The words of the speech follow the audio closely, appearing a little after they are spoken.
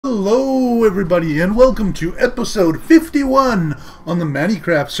Hello everybody and welcome to episode 51 on the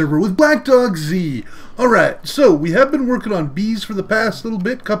ManniCraft server with Black Dog Z. Alright, so we have been working on bees for the past little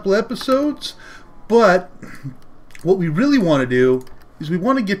bit, couple episodes, but what we really want to do is we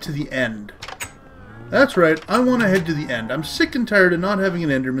want to get to the end. That's right, I want to head to the end. I'm sick and tired of not having an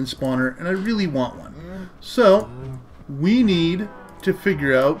Enderman spawner and I really want one. So, we need to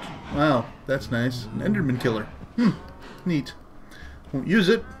figure out, wow, that's nice, an Enderman killer. Neat. Won't use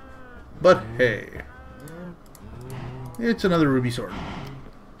it, but hey, it's another ruby sword.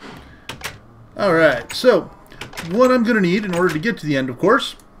 Alright, so what I'm going to need in order to get to the end, of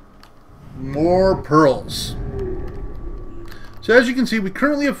course, more pearls. So as you can see, we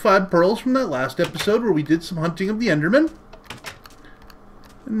currently have 5 pearls from that last episode where we did some hunting of the Enderman.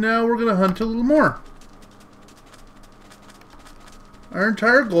 And now we're going to hunt a little more. Our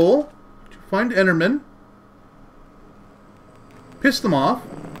entire goal, to find Endermen, piss them off,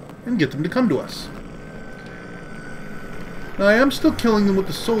 and get them to come to us. Now I am still killing them with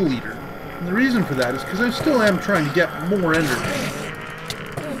the Soul Eater, and the reason for that is because I still am trying to get more Endermen.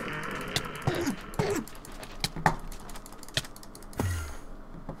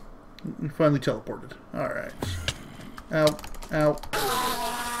 We finally teleported. Alright. Ow. Ow.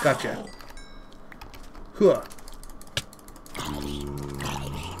 Gotcha. Huh.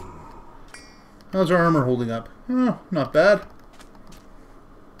 How's our armor holding up? Oh, not bad.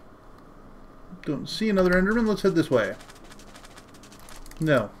 Don't see another Enderman. Let's head this way.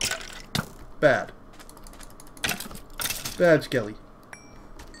 No. Bad. Bad Skelly.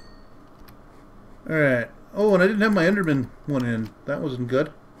 Alright. Oh, and I didn't have my Enderman one in. That wasn't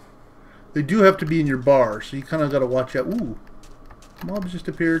good. They do have to be in your bar, so you kind of got to watch out. Ooh. Mob just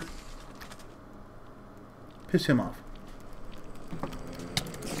appeared. Piss him off.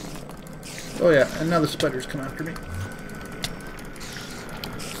 Oh yeah, and now the spiders come after me.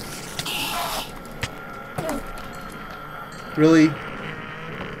 Really?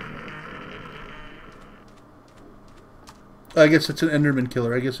 I guess it's an Enderman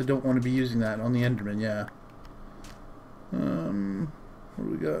killer. I guess I don't want to be using that on the Enderman, yeah. What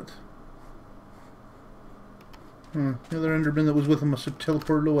do we got? The other Enderman that was with him must have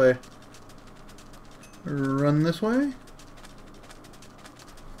teleported away. Run this way.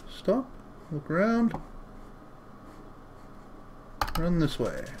 Stop. Look around. Run this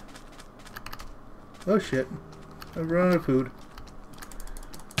way. Oh shit. I've run out of food.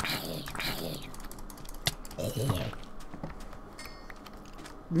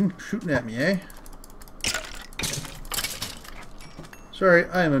 Shooting at me, eh? Sorry,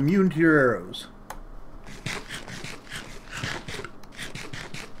 I am immune to your arrows.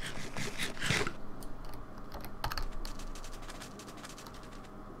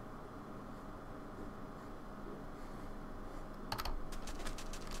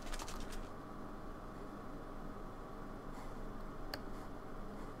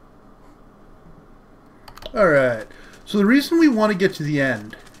 Alright, so the reason we want to get to the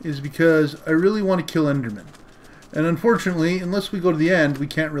end is because I really want to kill Endermen. And unfortunately, unless we go to the end, we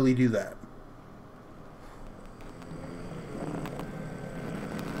can't really do that.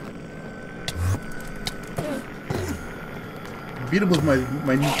 Beat him with my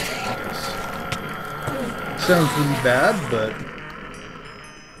meat. Sounds really bad, but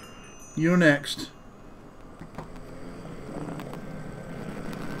you're next.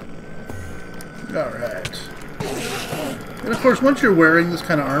 Alright. And of course, once you're wearing this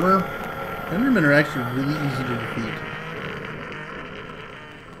kind of armor, Endermen are actually really easy to defeat.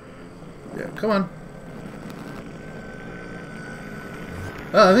 Yeah, come on.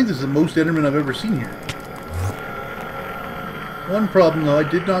 I think this is the most Endermen I've ever seen here. One problem though, I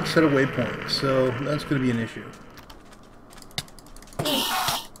did not set a waypoint, so that's going to be an issue.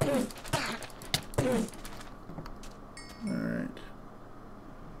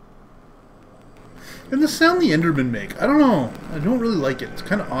 And the sound the Endermen make, I don't know. I don't really like it. It's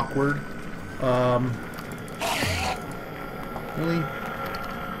kind of awkward. Really?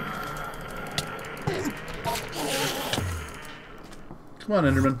 Come on,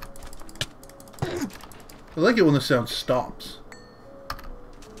 Enderman. I like it when the sound stops.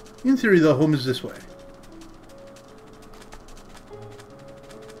 In theory, though, home is this way.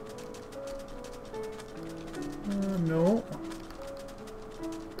 No.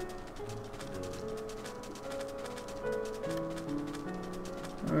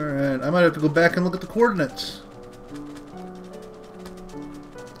 Alright, I might have to go back and look at the coordinates.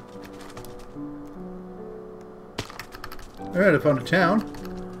 Alright, I found a town.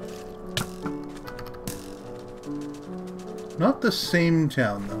 Not the same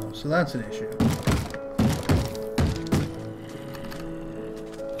town, though, so that's an issue.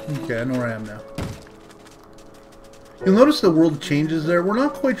 Okay, I know where I am now. You'll notice the world changes there. We're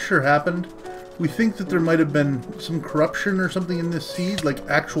not quite sure happened. We think that there might have been some corruption or something in this seed, like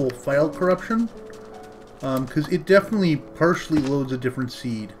actual file corruption. Because it definitely partially loads a different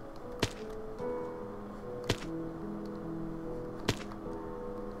seed.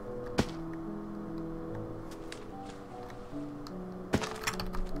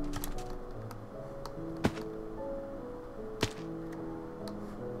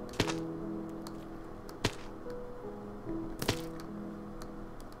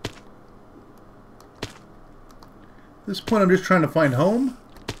 At this point, I'm just trying to find home.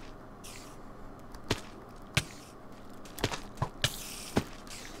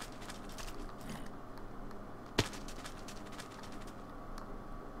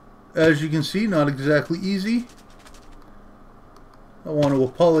 As you can see, not exactly easy. I want to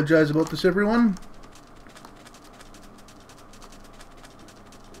apologize about this, everyone.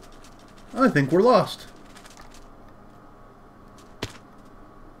 I think we're lost.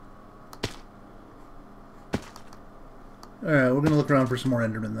 Alright, we're going to look around for some more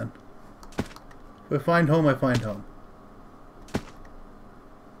Endermen then. If I find home, I find home.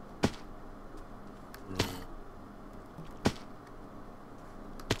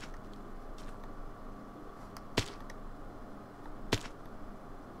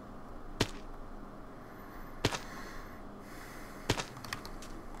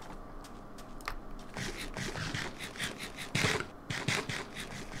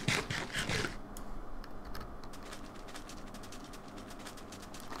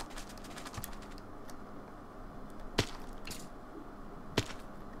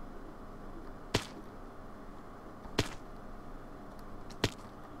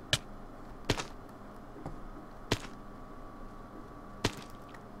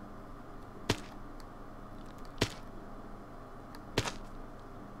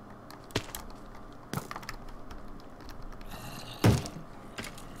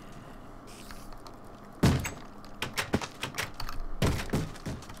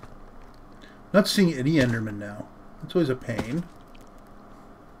 Not seeing any Enderman now. That's always a pain.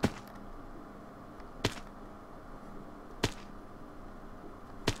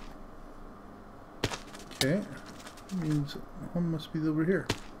 Okay. That means home must be over here.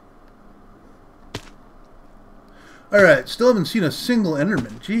 Alright, still haven't seen a single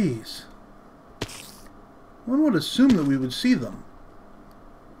Enderman. Jeez. One would assume that we would see them.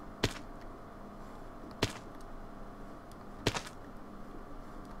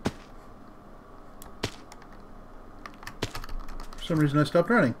 For some reason I stopped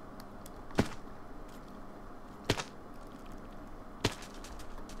running.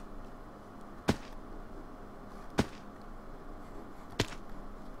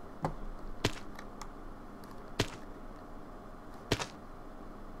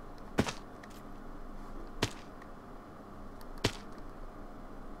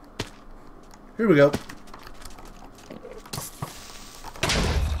 Here we go.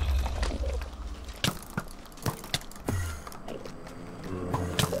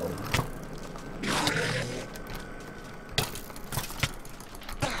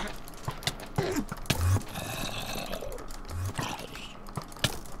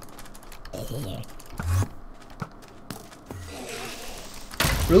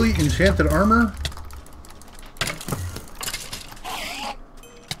 Really? Enchanted armor?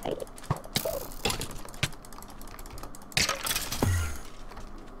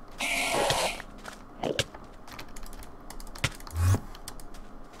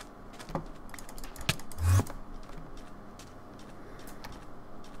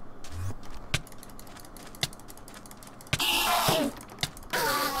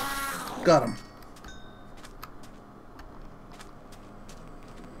 Got him.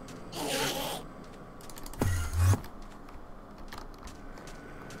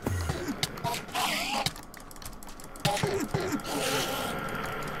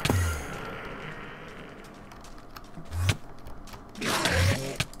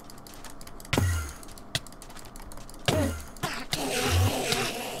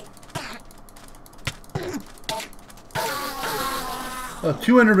 Oh,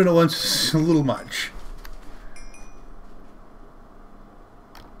 2 Endermen at once is a little much.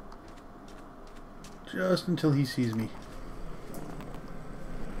 Just until he sees me.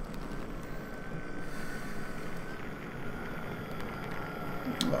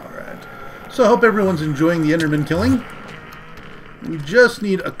 Alright. So I hope everyone's enjoying the Enderman killing. We just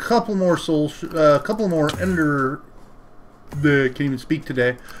need a couple more couple more Ender... can't even speak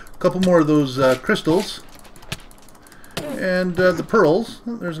today. A couple more of those crystals. And the pearls.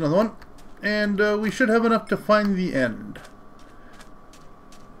 Oh, there's another one. And we should have enough to find the end.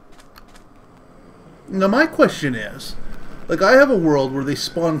 Now my question is, like, I have a world where they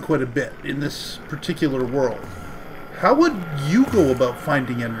spawn quite a bit in this particular world. How would you go about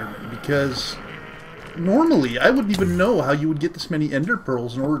finding Endermen? Because normally I wouldn't even know how you would get this many Ender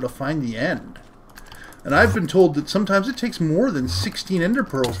Pearls in order to find the end. And I've been told that sometimes it takes more than 16 Ender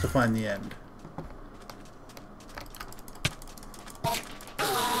Pearls to find the end.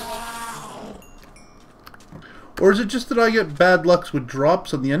 Or is it just that I get bad lucks with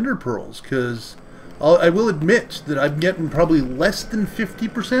drops on the Ender Pearls? Because I will admit that I'm getting probably less than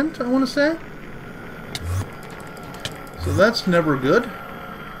 50%, I want to say. So that's never good.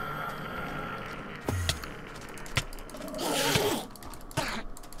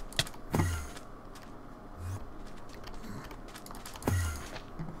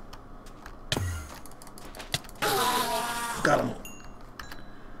 Got him.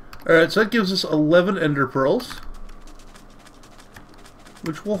 Alright, so that gives us 11 Ender Pearls,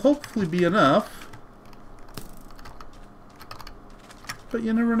 which will hopefully be enough, but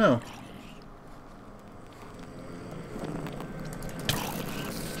you never know.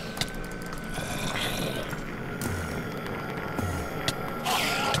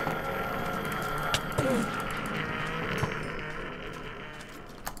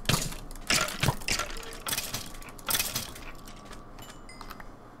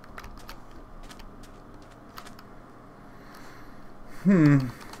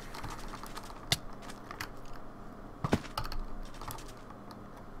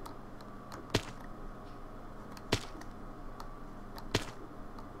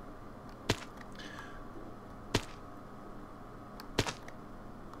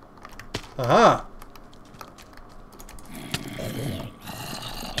 Aha!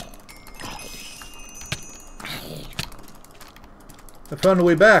 I found a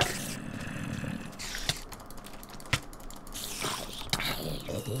way back.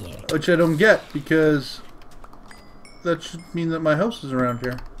 Which I don't get, because that should mean that my house is around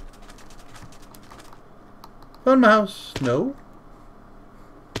here. Found my house. No.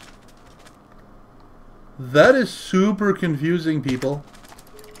 That is super confusing, people.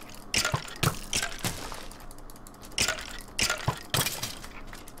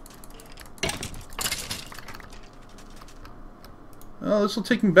 Oh, this will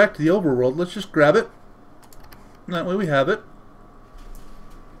take me back to the overworld. Let's just grab it. That way we have it.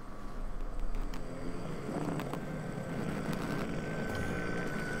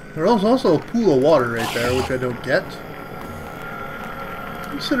 There's also a pool of water right there, which I don't get.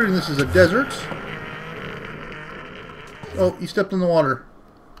 Considering this is a desert. Oh, he stepped in the water.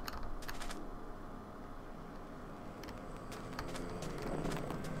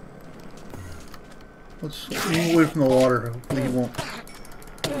 Let's move away from the water. Hopefully he won't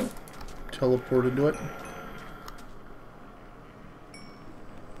teleport into it.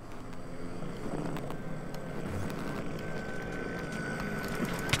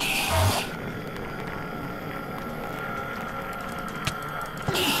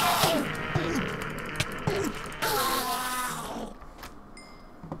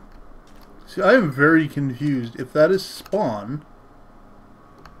 See, I am very confused. If that is spawn,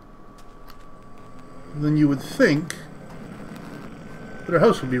 then you would think that our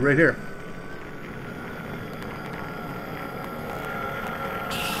house would be right here.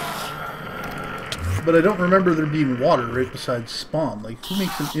 But I don't remember there being water right beside spawn. Like, who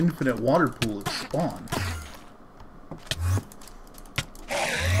makes an infinite water pool at spawn?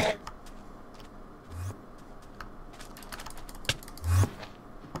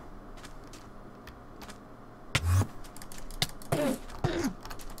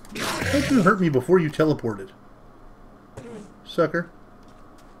 You hurt me before you teleported. Sucker.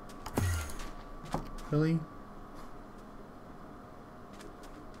 Really?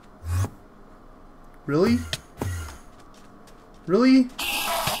 Really? Really?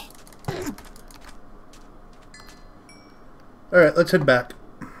 Alright, let's head back.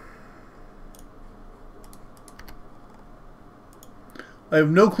 I have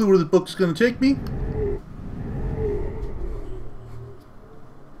no clue where the book's going to take me.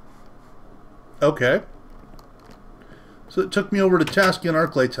 Okay. So it took me over to Tasky and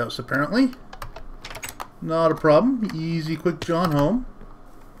Arclight's house, apparently. Not a problem. Easy, quick John home.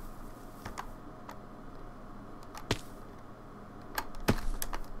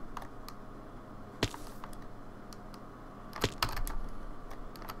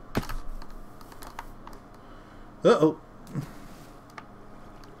 Uh-oh.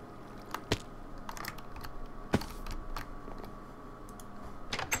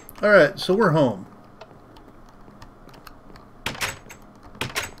 Alright, so we're home.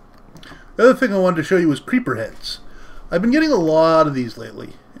 The other thing I wanted to show you was creeper heads. I've been getting a lot of these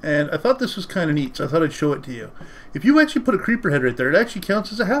lately, And I thought this was kind of neat, so I thought I'd show it to you. If you actually put a creeper head right there, it actually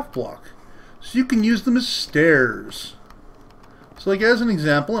counts as a half block. So you can use them as stairs. So like as an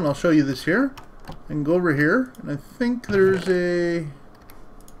example, and I'll show you this here, I can go over here, and I think there's a...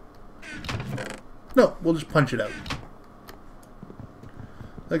 No, we'll just punch it out.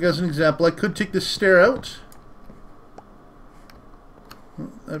 Like as an example, I could take this stair out.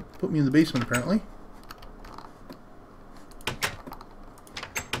 Well, that put me in the basement apparently.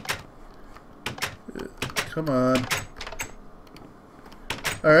 Come on.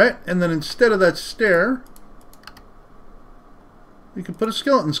 Alright, and then instead of that stair, we can put a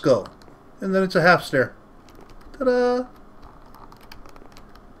skeleton skull. And then it's a half stair. Ta-da!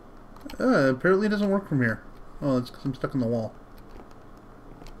 Apparently it doesn't work from here. Oh, it's because I'm stuck in the wall.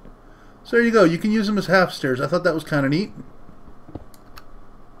 So there you go. You can use them as half stairs. I thought that was kind of neat.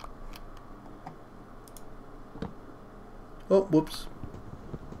 Oh, whoops.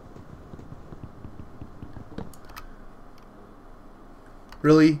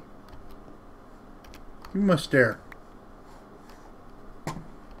 Really? Give me my stair.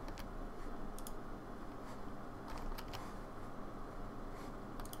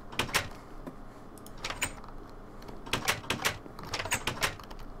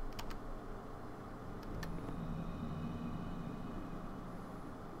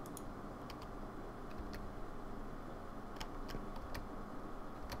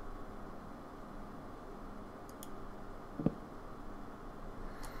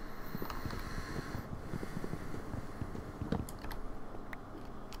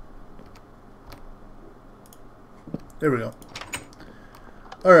 There we go.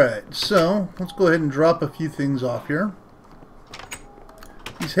 Alright, so let's go ahead and drop a few things off here.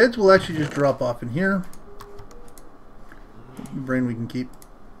 These heads will actually just drop off in here. The brain we can keep.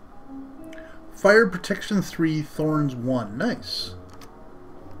 Fire Protection 3, Thorns 1. Nice.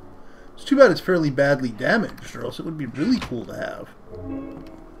 It's too bad it's fairly badly damaged, or else it would be really cool to have.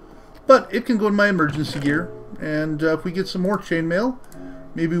 But it can go in my emergency gear, and if we get some more chainmail,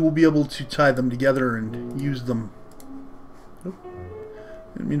 maybe we'll be able to tie them together and use them. Nope.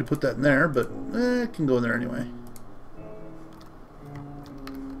 Didn't mean to put that in there, but it can go in there anyway.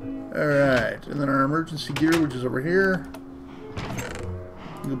 Alright, and then our emergency gear, which is over here.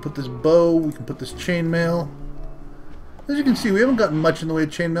 We can put this bow, we can put this chainmail. As you can see, we haven't gotten much in the way of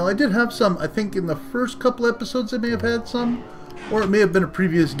chainmail. I did have some, I think in the first couple episodes I may have had some. Or it may have been a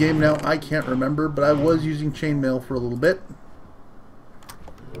previous game now, I can't remember. But I was using chainmail for a little bit.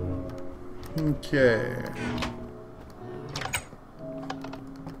 Okay.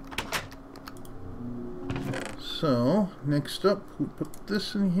 So, next up, we put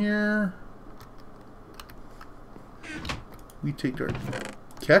this in here. We take our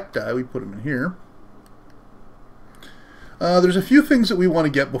cacti, we put them in here. There's a few things that we want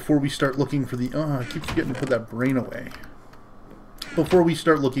to get before we start looking for the... Oh, I keep forgetting to put that brain away. Before we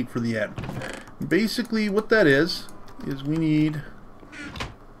start looking for the end. Basically, what that is we need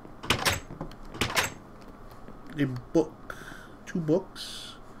a book. 2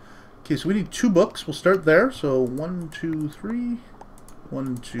 books. Okay, so we need 2 books. We'll start there. So 1, 2, 3.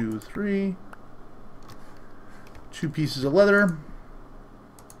 1, 2, 3. 2 pieces of leather.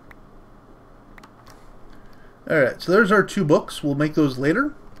 Alright, so there's our 2 books. We'll make those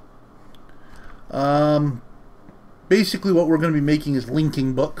later. Basically what we're going to be making is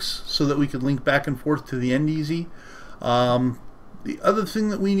linking books so that we can link back and forth to the end easy. The other thing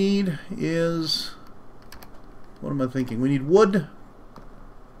that we need is... What am I thinking? We need wood.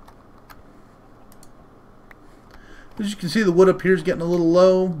 As you can see, the wood up here is getting a little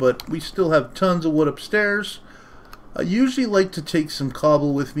low, but we still have tons of wood upstairs. I usually like to take some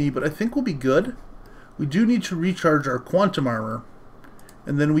cobble with me, but I think we'll be good. We do need to recharge our quantum armor,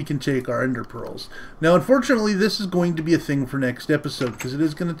 and then we can take our ender pearls. Now, unfortunately, this is going to be a thing for next episode, because it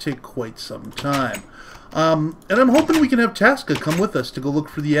is going to take quite some time. And I'm hoping we can have Tasca come with us to go look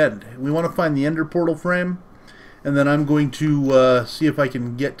for the end. We want to find the ender portal frame, and then I'm going to see if I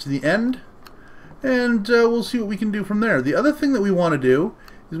can get to the end, and we'll see what we can do from there. The other thing that we want to do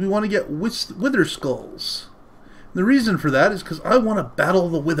is we want to get wither skulls. And the reason for that is because I want to battle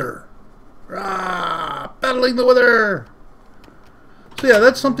the wither. Ah, battling the wither! So yeah,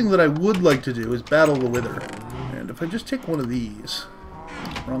 that's something that I would like to do, is battle the wither. And if I just take one of these...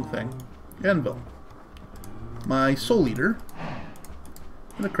 Wrong thing. Anvil. My soul eater.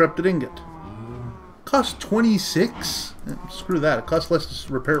 And a corrupted ingot. Cost 26? Screw that, it costs less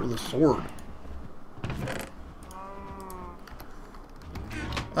to repair it with a sword.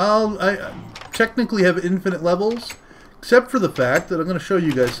 I technically have infinite levels, except for the fact that I'm going to show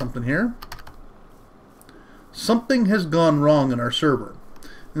you guys something here. Something has gone wrong in our server.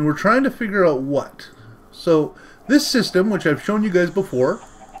 and we're trying to figure out what. So this system, which I've shown you guys before,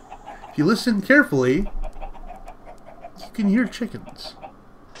 if you listen carefully, you can hear chickens.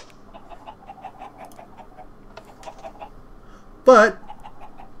 But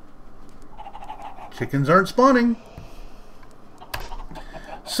chickens aren't spawning.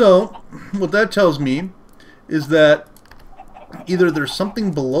 So what that tells me is that either there's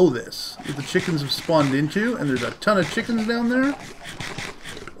something below this that the chickens have spawned into, and there's a ton of chickens down there,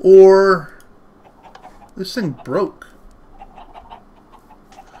 or this thing broke.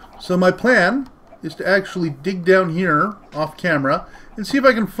 So my plan is to actually dig down here off camera and see if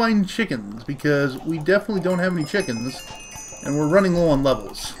I can find chickens, because we definitely don't have any chickens and we're running low on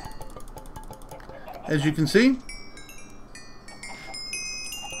levels. As you can see,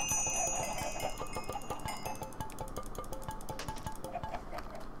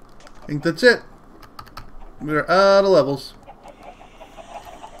 I think that's it. We're out of levels.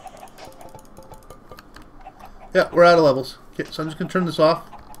 Yeah, we're out of levels. Okay, so I'm just going to turn this off.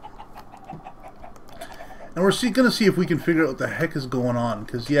 And we're going to see if we can figure out what the heck is going on.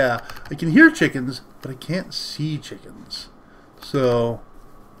 Because, yeah, I can hear chickens, but I can't see chickens. So,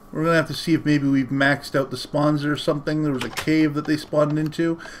 we're going to have to see if maybe we've maxed out the spawns or something. There was a cave that they spawned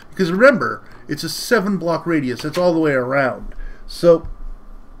into. Because remember, it's a 7-block radius. That's all the way around. So,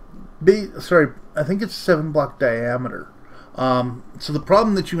 sorry, I think it's 7-block diameter. So the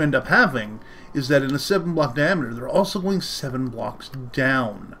problem that you end up having is that in a 7-block diameter, they're also going 7 blocks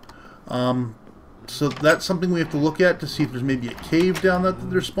down. So that's something we have to look at to see if there's maybe a cave down that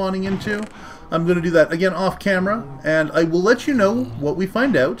they're spawning into. I'm going to do that again off camera, and I will let you know what we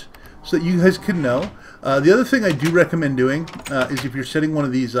find out so that you guys can know. The other thing I do recommend doing is if you're setting one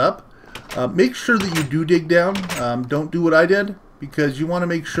of these up, make sure that you do dig down. Don't do what I did, because you want to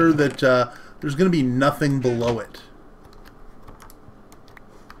make sure that there's going to be nothing below it.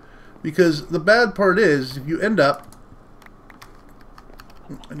 Because the bad part is, if you end up...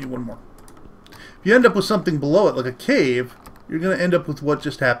 I need one more. If you end up with something below it, like a cave, you're going to end up with what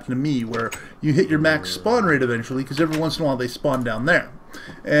just happened to me, where you hit your max spawn rate eventually, because every once in a while they spawn down there.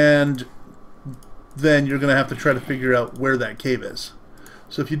 And then you're going to have to try to figure out where that cave is.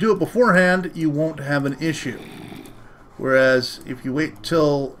 So if you do it beforehand, you won't have an issue. Whereas if you wait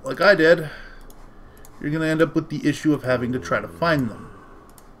till, like I did, you're going to end up with the issue of having to try to find them.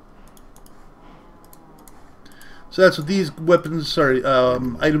 So that's what these weapons,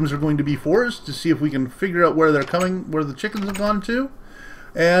 items are going to be for us, to see if we can figure out where they're coming, where the chickens have gone to.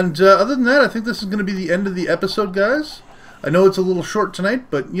 And other than that, I think this is going to be the end of the episode, guys. I know it's a little short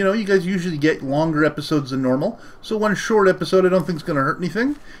tonight, but you know, you guys usually get longer episodes than normal. So one short episode I don't think is going to hurt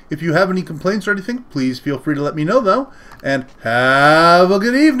anything. If you have any complaints or anything, please feel free to let me know, though. And have a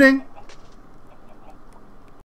good evening.